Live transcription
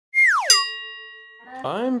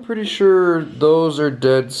I'm pretty sure those are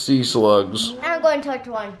dead sea slugs. I'm going to touch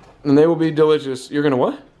one. And they will be delicious. You're gonna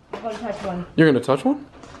what? I'm going to touch one. You're gonna touch one?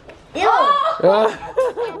 Ew!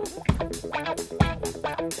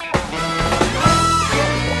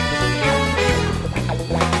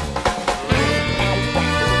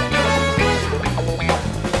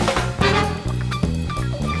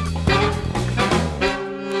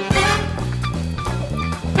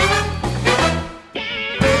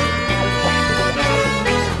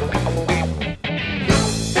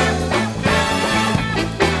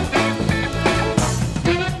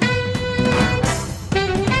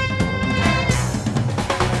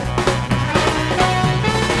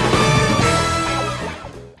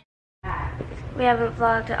 We haven't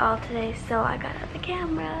vlogged at all today, so I got out the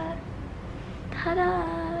camera.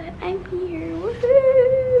 Ta-da! I'm here.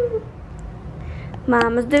 Woohoo!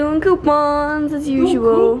 Mama's doing coupons as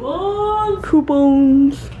usual.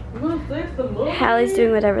 Coupons. Hallie's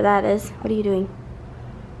doing whatever that is. What are you doing?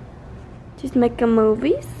 She's making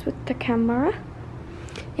movies with the camera.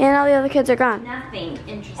 And all the other kids are gone. Nothing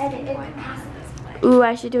interesting going on. Ooh,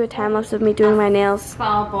 I should do a time lapse of me doing my nails. What?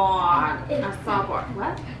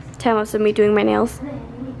 Time lapse of me doing my nails.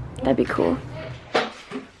 That'd be cool.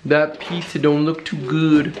 That pizza don't look too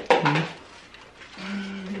good.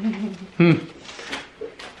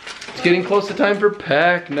 It's getting close to time for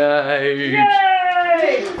Packnight.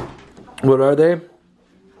 Yay! What are they?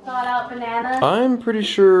 Thawed out banana. I'm pretty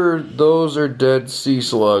sure those are dead sea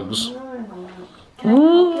slugs.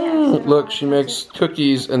 Look, she makes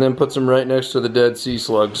cookies and then puts them right next to the dead sea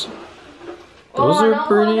slugs. Those are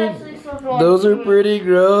pretty. Those are pretty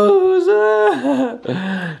gross.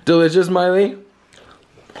 Delicious, Miley.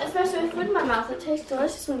 Especially with food in my mouth, it tastes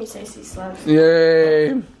delicious when you say sea slugs.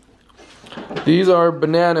 Yay! These are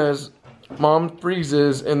bananas Mom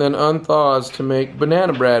freezes and then unthaws to make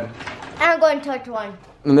banana bread. I'm going to touch one.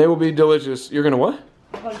 And they will be delicious. You're gonna what?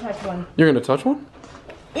 I'm going to touch one. You're gonna touch one?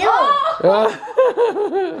 Ew!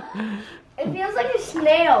 It feels like a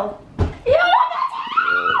snail. Ew!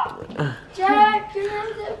 Jack, your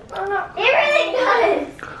hands are not. It really does.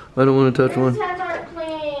 I don't want to touch one. His hands aren't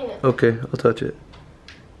clean. Okay, I'll touch it.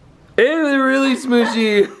 Ew, they're really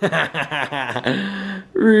smushy.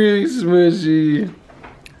 Really smushy.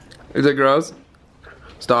 Is that gross?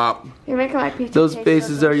 Stop. You're making my pizza. Those taste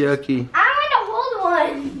faces so are delicious. yucky. I'm going to hold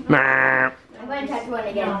one. Nah. I'm going to touch one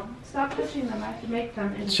again. No, stop pushing them. I have to make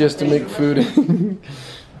them. It's just to make food.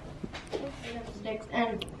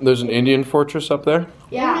 And There's an Indian fortress up there.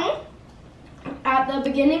 Yeah. At the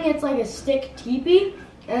beginning, it's like a stick teepee,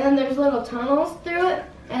 and then there's little tunnels through it,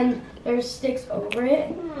 and there's sticks over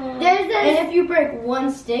it. there's this. And if you break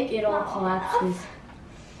one stick, it all collapses.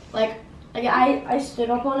 Like I stood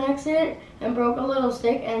up on accident and broke a little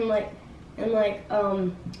stick, and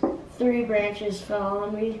 3 branches fell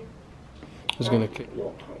on me. I was gonna kick.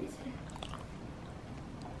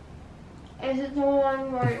 Is it the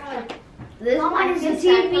one where this one is the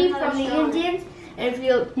TV from the Indians? And if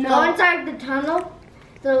you go inside the tunnel,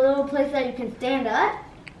 the little place that you can stand up,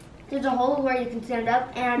 there's a hole where you can stand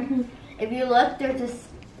up, and if you look, there's a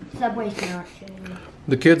subway station.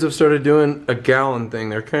 The kids have started doing a gallon thing.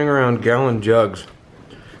 They're carrying around gallon jugs.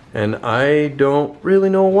 And I don't really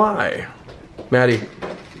know why. Maddie,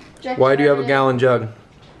 why do you have a gallon jug?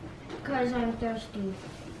 Because I'm thirsty.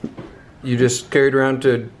 You just carried around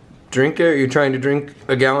to drink it? Are you trying to drink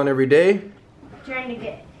a gallon every day? Trying to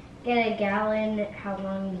get a gallon, how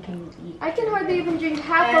long you can eat. I can hardly even drink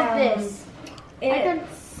half of this. I can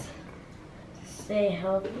Stay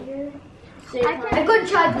healthier. I could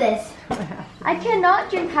chug this. I cannot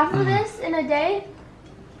drink half of this in a day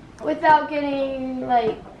without getting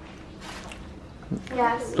like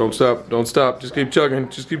gas. Don't stop, don't stop. Just keep chugging,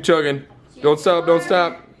 just keep chugging. Don't stop, don't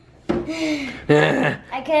stop.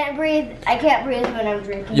 I can't breathe when I'm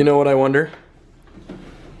drinking. You know what I wonder?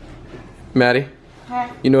 Maddie? Huh?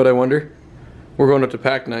 You know what I wonder? We're going up to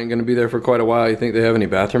Packnight, going to be there for quite a while. You think they have any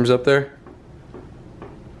bathrooms up there?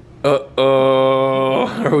 Uh-oh.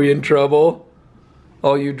 Are we in trouble?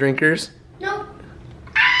 All you drinkers? Nope.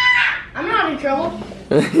 I'm not in trouble.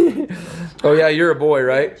 Oh yeah, you're a boy,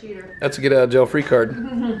 right? That's a get out of jail free card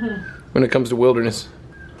when it comes to wilderness.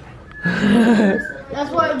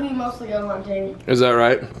 That's why we mostly go hunting. Is that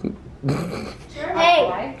right?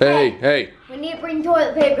 Hey, Hey. we need to bring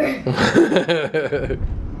toilet paper.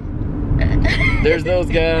 There's those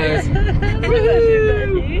guys.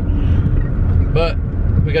 But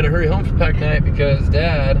we gotta hurry home for Packnight because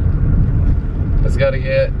Dad has got to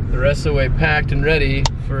get the rest of the way packed and ready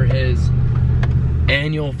for his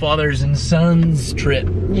annual fathers and sons trip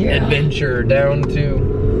adventure down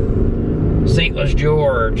to St. Louis,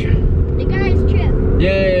 George. The guy's trip.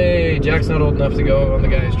 Yay! Jack's not old enough to go on the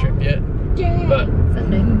guys trip yet. Yeah. But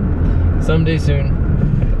someday soon.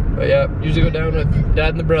 But yeah, usually go down with Dad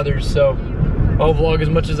and the brothers, so I'll vlog as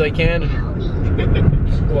much as I can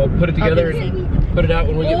and we'll put it together and put it out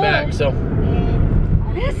when we get back. So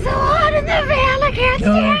It's so hot in the van, I can't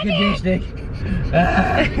stand it.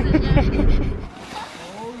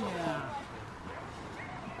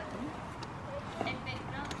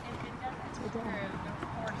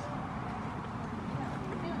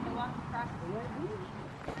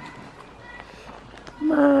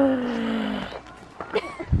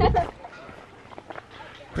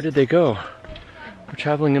 where did they go? We're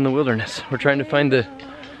traveling in the wilderness. We're trying to find the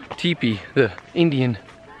teepee, the Indian.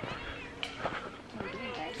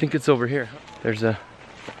 I think it's over here. There's a,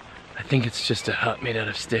 I think it's just a hut made out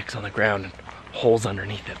of sticks on the ground and holes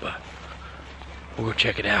underneath it, but we'll go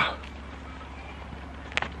check it out.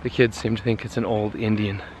 The kids seem to think it's an old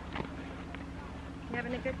Indian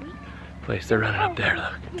place. They're running up there,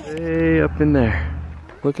 look. Way up in there.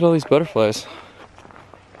 Look at all these butterflies.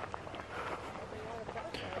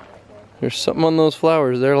 There's something on those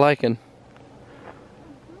flowers they're liking.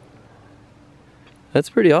 That's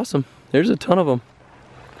pretty awesome. There's a ton of them.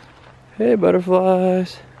 Hey,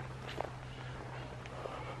 butterflies.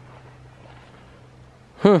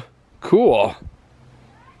 Huh, cool.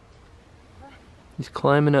 He's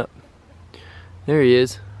climbing up. There he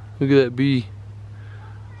is. Look at that bee.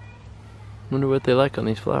 Wonder what they like on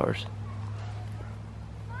these flowers.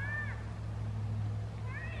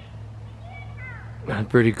 That's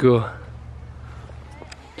pretty cool.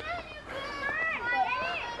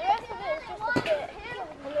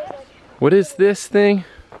 What is this thing?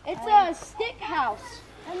 It's a stick house.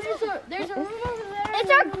 And there's a room over there.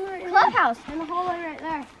 It's our clubhouse. And the hallway right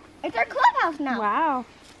there. It's our clubhouse now. Wow.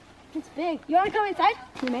 It's big. You want to come inside?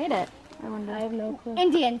 Who made it? I wonder. I have no clue.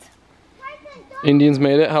 Indians. Indians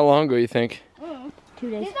made it? How long ago you think?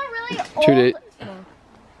 2 days. These are really old. 2 days.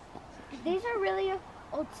 These are really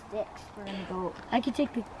old sticks. We're gonna go. I could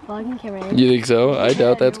take the vlogging camera in. You think so? I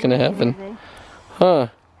doubt that's gonna happen. Huh?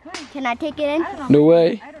 Can I take it in? No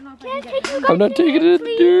way. Can I take you I'm not taking it in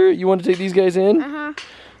there. You want to take these guys in? Uh-huh.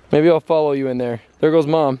 Maybe I'll follow you in there. There goes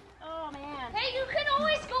Mom. Oh man. Hey, you can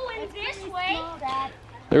always go in this way.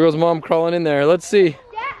 There goes Mom crawling in there. Let's see.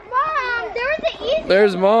 Mom, there's the easy.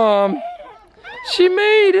 There's Mom. She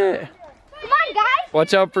made it. Come on, guys.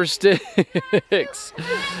 Watch out for sticks.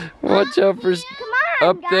 Watch out for Come on,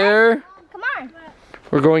 up guys. there. Come on.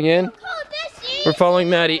 We're going in. Oh, this is. We're following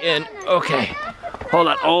Maddie in. Okay. Hold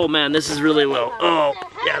on. Oh man, this is really low. Oh,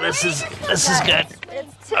 yeah, this is good.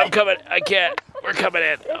 I'm coming. I can't. We're coming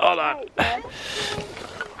in. Hold on.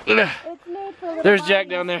 There's Jack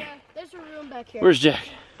down there. There's a room back here. Where's Jack?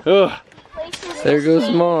 Oh, there goes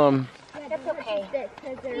Mom. That's okay.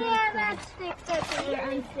 Yeah, that's sticks that are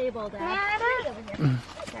unstable, Dad.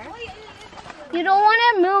 You don't want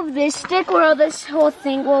to move this stick or this whole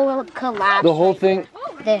thing will collapse. The whole thing,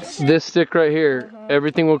 This stick right here,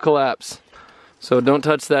 everything will collapse. So don't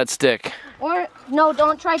touch that stick. Or, no,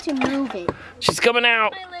 don't try to move it. She's coming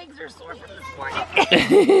out. My legs are sore from this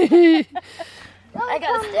morning. I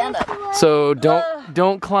gotta stand up. So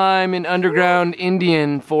don't climb in underground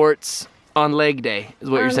Indian forts on leg day, is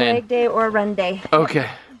what you're saying. Leg day or run day. Okay.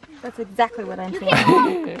 That's exactly what I'm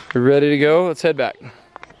saying. We're ready to go? Let's head back.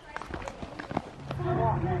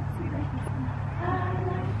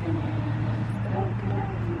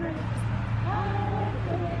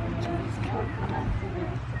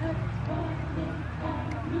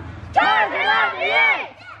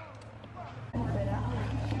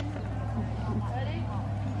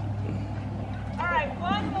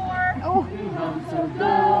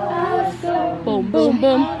 Boom, boom,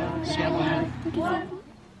 boom.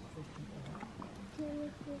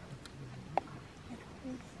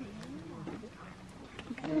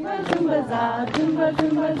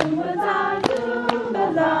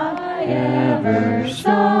 Ever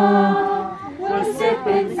saw was sip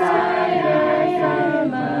inside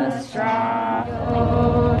from a straw.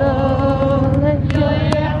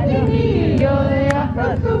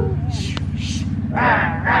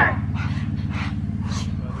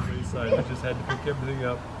 We just had to pick everything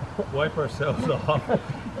up, wipe ourselves off,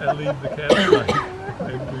 and leave the campsite.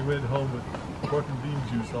 And we went home with pork and bean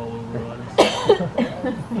juice all over on us.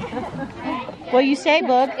 What you say,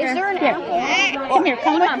 Boog? Is there an apple? Come here,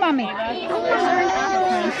 come with mommy.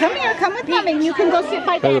 Come here, come with mommy. You can go sit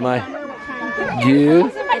by Where daddy. am I? You?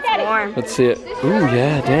 Sit by daddy. Let's see it. Ooh,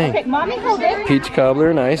 yeah, dang. Mommy, hold it. Peach cobbler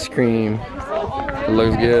and ice cream. It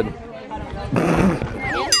looks good.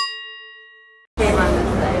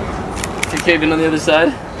 You caved in on the other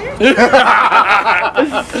side?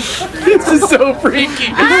 This is so freaky.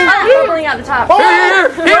 I'm bubbling out the top. Here!